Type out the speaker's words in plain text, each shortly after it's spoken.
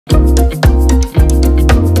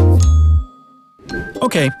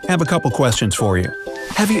Okay, have a couple questions for you.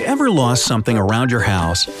 Have you ever lost something around your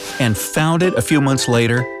house and found it a few months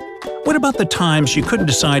later? What about the times you couldn't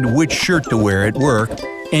decide which shirt to wear at work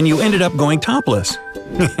and you ended up going topless?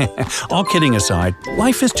 All kidding aside,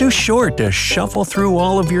 life is too short to shuffle through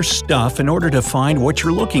all of your stuff in order to find what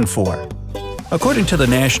you're looking for. According to the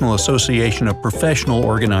National Association of Professional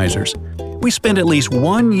Organizers, we spend at least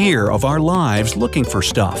 1 year of our lives looking for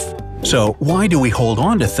stuff. So why do we hold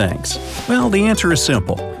on to things? Well, the answer is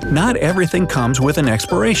simple. Not everything comes with an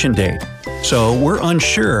expiration date. So we're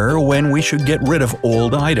unsure when we should get rid of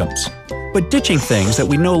old items. But ditching things that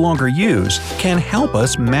we no longer use can help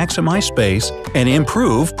us maximize space and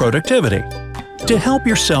improve productivity. To help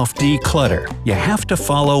yourself declutter, you have to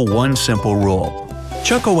follow one simple rule.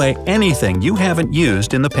 Chuck away anything you haven't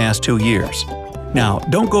used in the past 2 years. Now,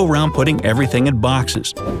 don't go around putting everything in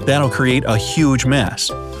boxes. That'll create a huge mess.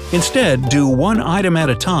 Instead, do one item at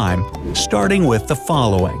a time, starting with the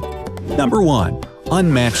following. Number 1.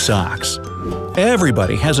 Unmatched socks.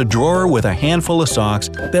 Everybody has a drawer with a handful of socks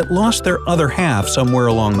that lost their other half somewhere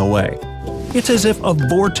along the way. It's as if a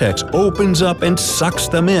vortex opens up and sucks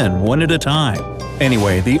them in one at a time.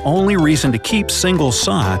 Anyway, the only reason to keep single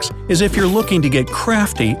socks is if you're looking to get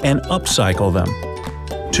crafty and upcycle them.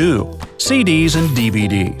 2. CDs and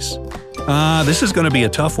DVDs. This is going to be a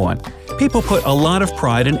tough one. People put a lot of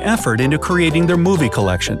pride and effort into creating their movie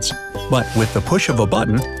collections. But with the push of a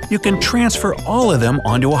button, you can transfer all of them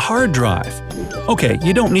onto a hard drive. Okay,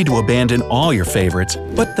 you don't need to abandon all your favorites,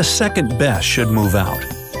 but the second best should move out.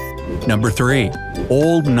 Number 3.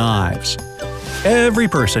 Old knives. Every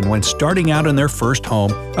person, when starting out in their first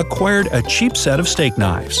home, acquired a cheap set of steak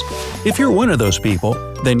knives. If you're one of those people,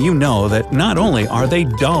 then you know that not only are they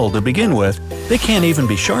dull to begin with, they can't even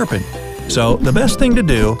be sharpened. So the best thing to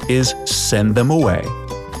do is send them away.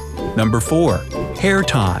 Number 4. Hair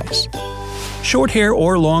ties. Short hair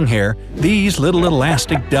or long hair, these little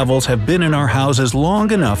elastic devils have been in our houses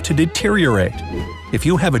long enough to deteriorate. If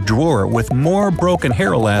you have a drawer with more broken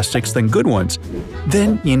hair elastics than good ones,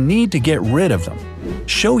 then you need to get rid of them.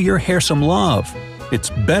 Show your hair some love. It's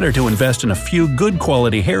better to invest in a few good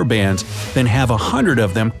quality hair bands than have 100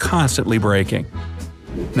 of them constantly breaking.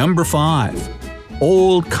 Number 5.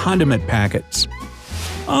 Old condiment packets.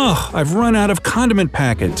 "Oh, I've run out of condiment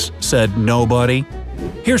packets," said nobody.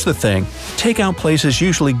 Here's the thing, takeout places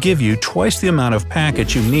usually give you twice the amount of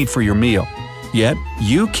packets you need for your meal. Yet,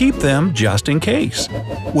 you keep them just in case.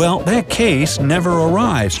 Well, that case never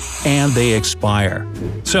arrives, and they expire.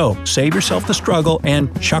 So, save yourself the struggle and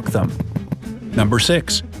chuck them. Number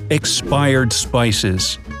 6. Expired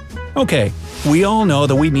spices. Okay, we all know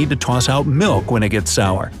that we need to toss out milk when it gets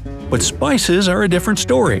sour. But spices are a different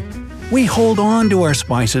story. We hold on to our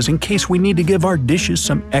spices in case we need to give our dishes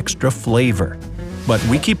some extra flavor. But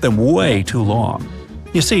we keep them way too long.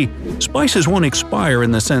 You see, spices won't expire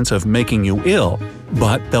in the sense of making you ill,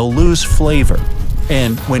 but they'll lose flavor.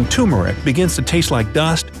 And when turmeric begins to taste like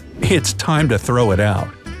dust, it's time to throw it out.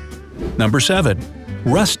 Number 7.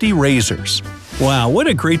 Rusty razors. Wow, what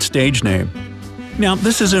a great stage name. Now,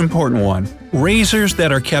 this is an important one. Razors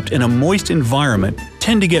that are kept in a moist environment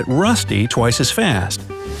tend to get rusty twice as fast.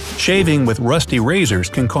 Shaving with rusty razors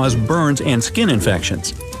can cause burns and skin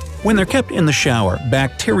infections. When they're kept in the shower,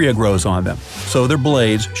 bacteria grows on them, so their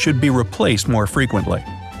blades should be replaced more frequently.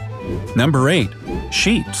 Number 8.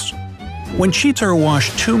 Sheets. When sheets are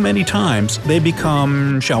washed too many times, they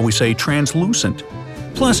become, shall we say, translucent.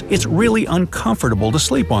 Plus, it's really uncomfortable to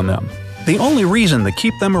sleep on them. The only reason to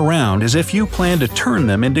keep them around is if you plan to turn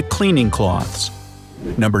them into cleaning cloths.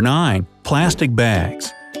 Number 9. Plastic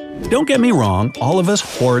bags. Don't get me wrong, all of us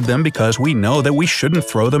hoard them because we know that we shouldn't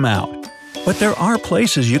throw them out. But there are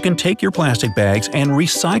places you can take your plastic bags and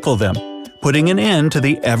recycle them, putting an end to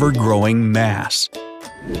the ever-growing mass.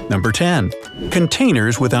 Number 10.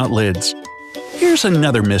 Containers without lids. Here's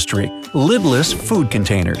another mystery – lidless food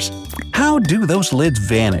containers. How do those lids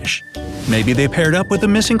vanish? Maybe they paired up with the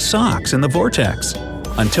missing socks in the vortex.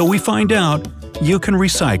 Until we find out, you can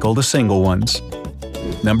recycle the single ones.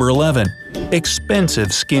 Number 11. Expensive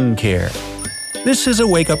skincare. This is a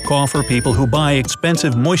wake-up call for people who buy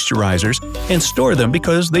expensive moisturizers and store them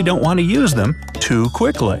because they don't want to use them too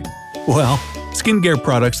quickly. Well, skincare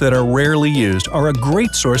products that are rarely used are a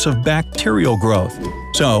great source of bacterial growth,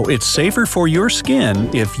 so it's safer for your skin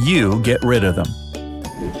if you get rid of them.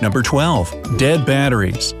 Number 12. Dead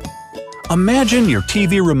batteries. Imagine your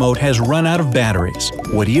TV remote has run out of batteries.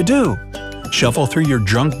 What do? Shuffle through your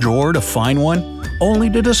junk drawer to find one, only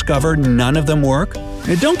to discover none of them work?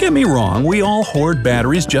 And don't get me wrong, we all hoard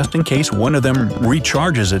batteries just in case one of them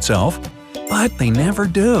recharges itself. But they never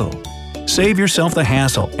do. Save yourself the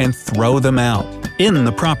hassle and throw them out. In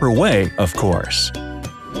the proper way, of course.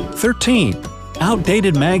 13.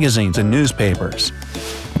 Outdated magazines and newspapers.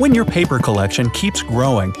 When your paper collection keeps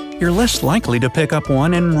growing, you're less likely to pick up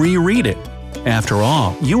one and reread it. After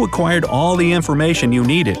all, you acquired all the information you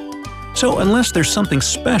needed. So unless there's something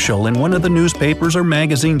special in one of the newspapers or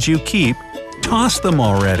magazines you keep, toss them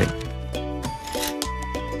already.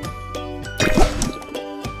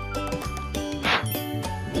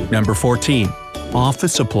 Number 14.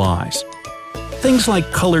 Office supplies. Things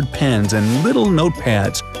like colored pens and little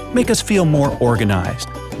notepads make us feel more organized.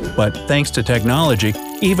 But thanks to technology,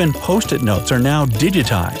 even Post-it notes are now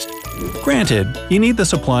digitized. Granted, you need the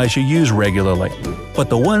supplies you use regularly, but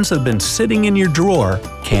the ones that have been sitting in your drawer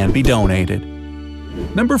can be donated.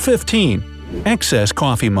 Number 15. Excess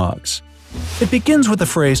coffee mugs. It begins with the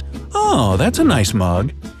phrase, "Oh, that's a nice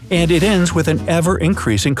mug," and it ends with an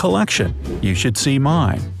ever-increasing collection. You should see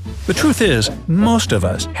mine. The truth is, most of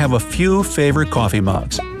us have a few favorite coffee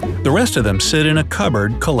mugs. The rest of them sit in a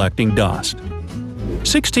cupboard collecting dust.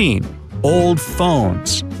 16. Old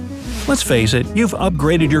phones. Let's face it, you've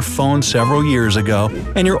upgraded your phone several years ago,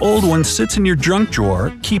 and your old one sits in your junk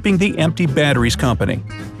drawer, keeping the empty batteries company.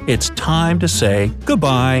 It's time to say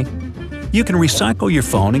goodbye. You can recycle your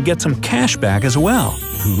phone and get some cash back as well.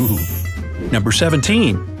 Ooh. Number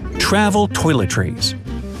 17. Travel toiletries.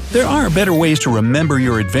 There are better ways to remember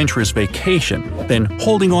your adventurous vacation than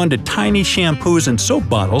holding on to tiny shampoos and soap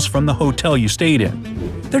bottles from the hotel you stayed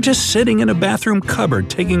in. They're just sitting in a bathroom cupboard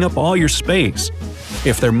taking up all your space.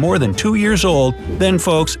 If they're more than 2 years old, then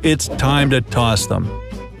folks, it's time to toss them.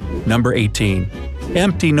 Number 18.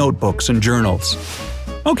 Empty notebooks and journals.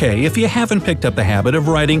 Okay, if you haven't picked up the habit of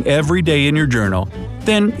writing every day in your journal,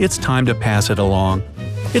 then it's time to pass it along.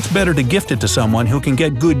 It's better to gift it to someone who can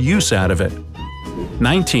get good use out of it.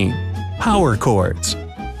 19. Power cords.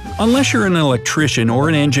 Unless you're an electrician or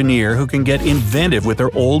an engineer who can get inventive with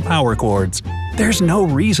their old power cords, there's no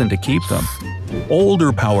reason to keep them.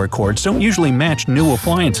 Older power cords don't usually match new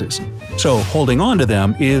appliances, so holding on to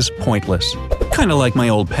them is pointless. Kinda like my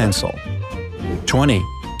old pencil. 20.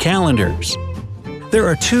 Calendars. There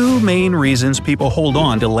are two main reasons people hold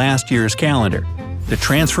on to last year's calendar: to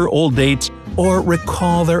transfer old dates or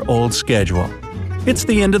recall their old schedule. It's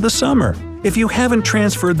the end of the summer. If you haven't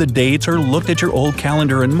transferred the dates or looked at your old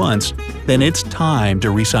calendar in months, then it's time to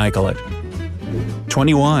recycle it.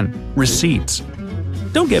 21. Receipts.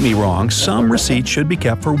 Don't get me wrong, some receipts should be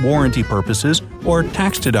kept for warranty purposes or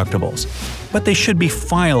tax deductibles, but they should be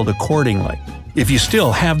filed accordingly. If you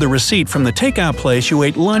still have the receipt from the takeout place you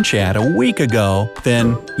ate lunch at a week ago,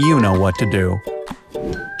 then you know what to do.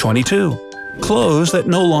 22. Clothes that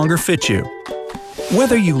no longer fit you.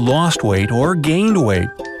 Whether you lost weight or gained weight,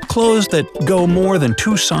 clothes that go more than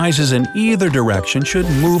 2 sizes in either direction should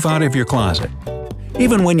move out of your closet.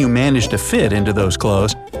 Even when you manage to fit into those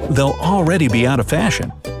clothes, they'll already be out of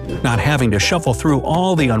fashion. Not having to shuffle through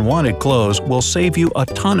all the unwanted clothes will save you a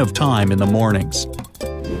ton of time in the mornings.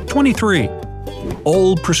 23.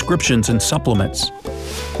 Old prescriptions and supplements.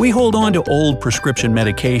 We hold on to old prescription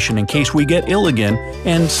medication in case we get ill again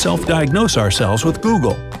and self-diagnose ourselves with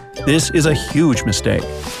Google. This is a huge mistake.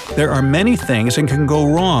 There are many things that can go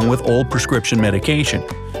wrong with old prescription medication,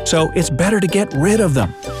 so it's better to get rid of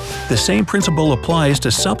them. The same principle applies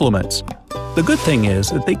to supplements. The good thing is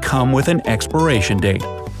that they come with an expiration date.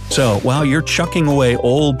 So while you're chucking away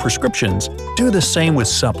old prescriptions, do the same with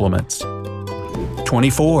supplements.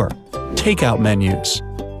 24. Takeout menus.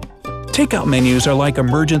 Takeout menus are like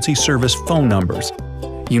emergency service phone numbers.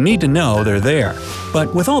 You need to know they're there,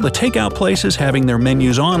 but with all the takeout places having their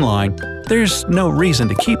menus online, there's no reason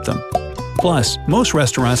to keep them. Plus, most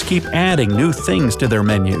restaurants keep adding new things to their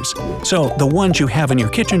menus, so the ones you have in your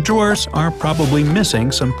kitchen drawers are probably missing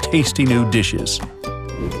some tasty new dishes.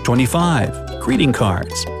 25. Greeting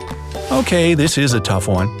cards. Okay, this is a tough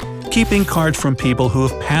one. Keeping cards from people who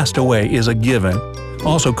have passed away is a given,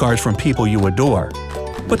 also cards from people you adore.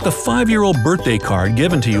 But the 5-year-old birthday card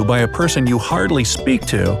given to you by a person you hardly speak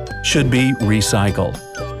to should be recycled.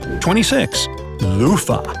 26.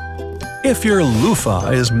 Loofah. If your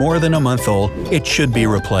loofah is more than a month old, it should be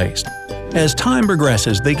replaced. As time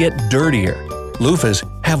progresses, they get dirtier. Loofahs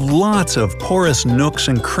have lots of porous nooks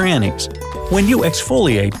and crannies. When you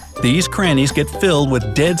exfoliate, these crannies get filled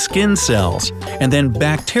with dead skin cells, and then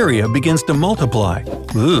bacteria begins to multiply.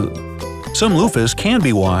 Ugh. Some loofahs can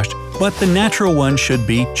be washed, but the natural ones should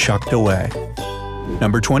be chucked away.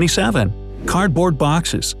 Number 27. Cardboard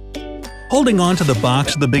boxes. Holding on to the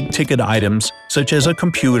box of the big-ticket items, such as a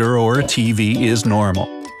computer or a TV, is normal.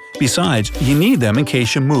 Besides, you need them in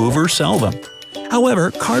case you move or sell them. However,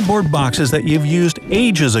 cardboard boxes that you've used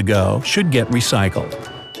ages ago should get recycled.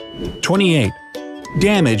 28.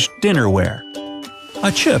 damaged dinnerware.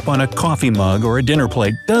 A chip on a coffee mug or a dinner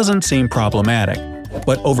plate doesn't seem problematic,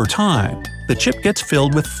 but over time, the chip gets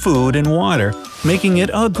filled with food and water, making it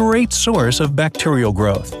a great source of bacterial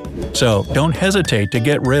growth. So don't hesitate to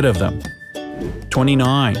get rid of them.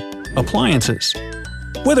 29. Appliances.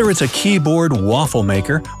 Whether it's a keyboard waffle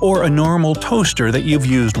maker or a normal toaster that you've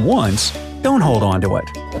used once, don't hold on to it.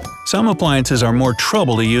 Some appliances are more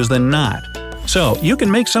trouble to use than not, so you can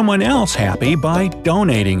make someone else happy by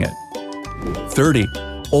donating it. 30.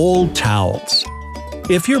 Old towels.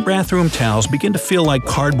 If your bathroom towels begin to feel like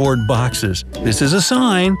cardboard boxes, this is a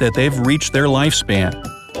sign that they've reached their lifespan.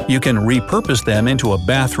 You can repurpose them into a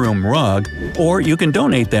bathroom rug, or you can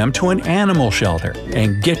donate them to an animal shelter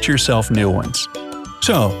and get yourself new ones.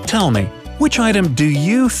 So, tell me, which item do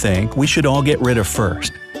you think we should all get rid of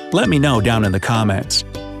first? Let me know down in the comments.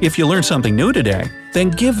 If you learned something new today, then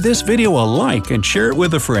give this video a like and share it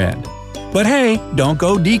with a friend. But hey, don't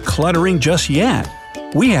go decluttering just yet.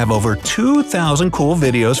 We have over 2,000 cool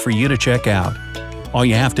videos for you to check out. All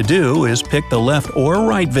you have to do is pick the left or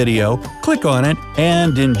right video, click on it,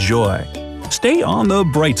 and enjoy. Stay on the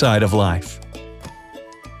bright side of life.